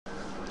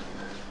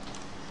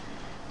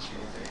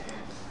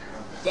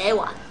Day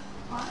 1.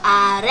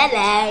 I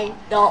really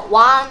don't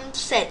want to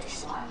say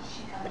this,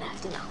 but I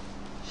have to now.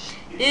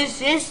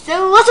 This is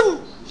so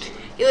awesome!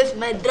 It was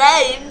my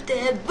dream to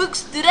have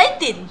books to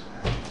write in.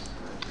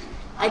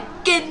 I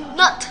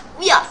cannot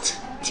wait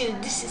till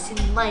this is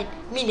in my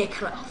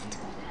Minecraft.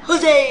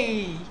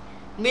 Jose!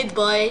 Made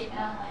by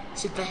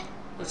Super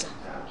Jose.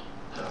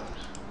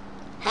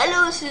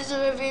 Hello,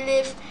 Sister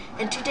Relief,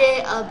 and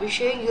today I'll be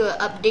showing you an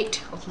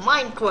update of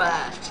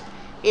Minecraft.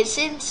 It's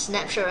in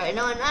snapshot right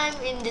now, and I'm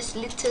in this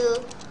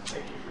little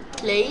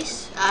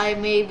place I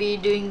may be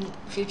doing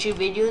future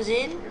videos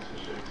in.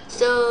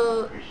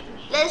 So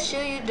let's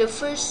show you the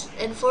first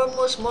and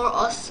foremost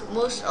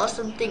most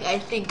awesome thing I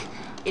think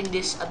in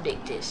this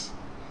update is.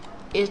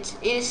 It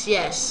is,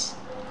 yes,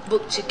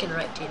 books you can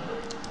write in.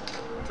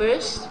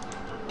 First,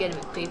 get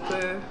a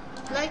paper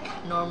like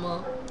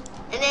normal,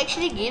 and it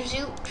actually gives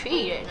you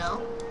 3 right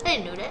now. I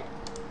didn't know that.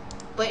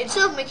 But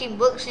instead of making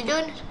books, you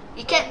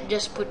can't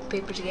just put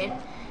papers again.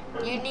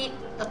 You need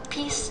a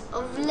piece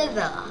of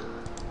leather.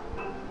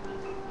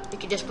 You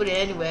can just put it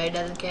anywhere, it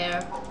doesn't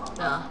care.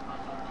 No,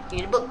 you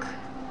need a book.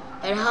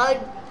 And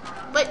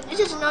but this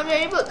is an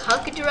ordinary book. How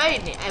could you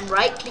write in it? I'm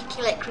right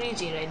clicking like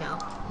crazy right now.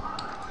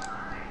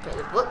 Put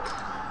the book,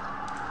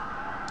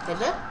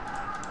 leather,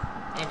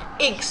 and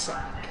ink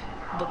sac.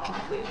 Book and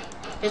quill.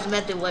 Doesn't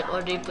matter what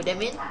order you put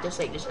them in, just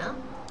like this now.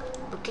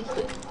 Book and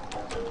quill.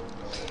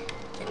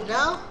 And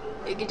now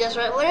you can just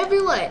write whatever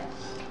you want.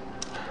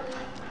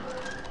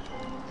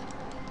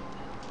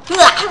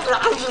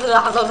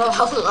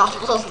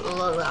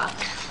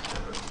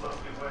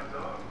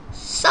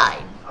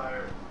 Sign.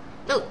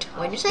 Note: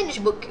 when you sign this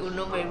book, it will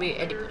no longer be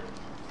edible.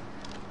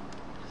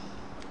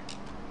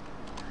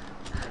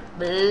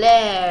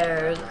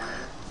 Blair.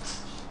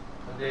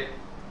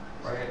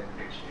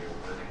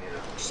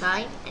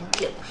 Sign and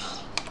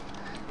close.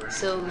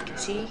 So we can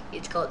see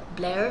it's called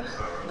Blair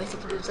by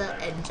Superdusa,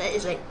 and that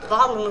is like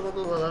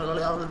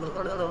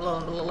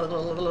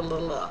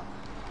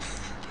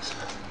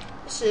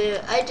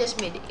so I just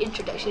made the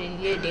introduction in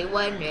here, day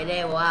 1,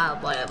 day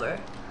 1, whatever.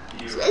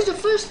 So that's the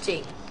first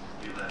thing.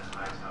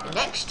 The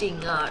next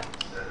thing are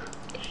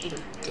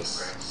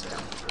this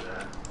stuff.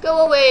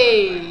 Go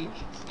away!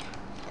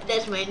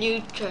 That's my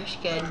new trash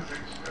can.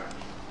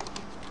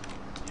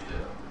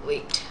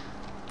 Wait.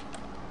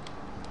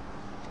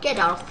 Get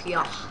out of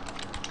here.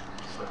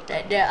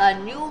 That there are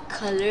new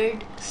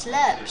colored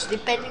slabs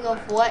depending on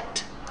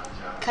what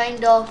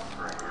kind of,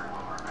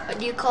 what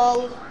do you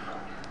call,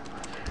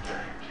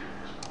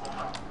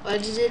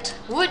 what is it,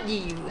 wood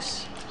you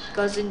use.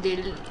 Because in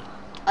the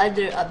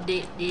other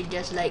update they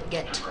just like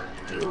get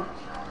you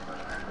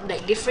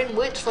like different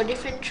woods for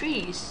different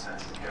trees.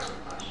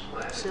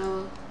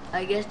 So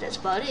I guess that's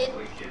about it.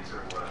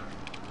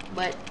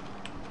 But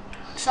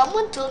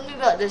someone told me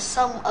about there's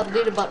some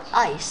update about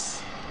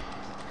ice.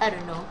 I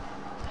don't know.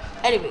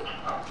 Anyway,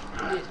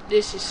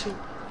 this is.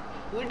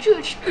 Would you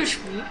excuse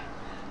me?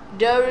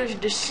 There is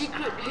the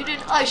secret hidden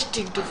ice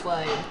thing to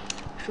find.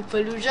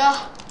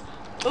 Superluza,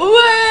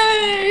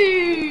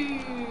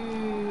 away!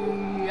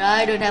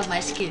 I don't have my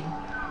skin.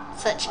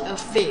 Such a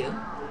fail.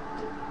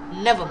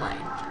 Never mind.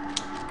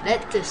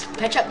 Let us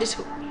patch up this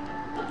hook.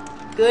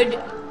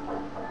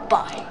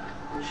 Goodbye.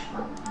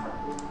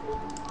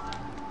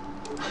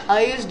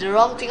 I used the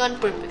wrong thing on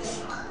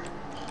purpose.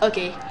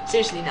 Okay,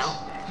 seriously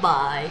now.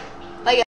 Bye.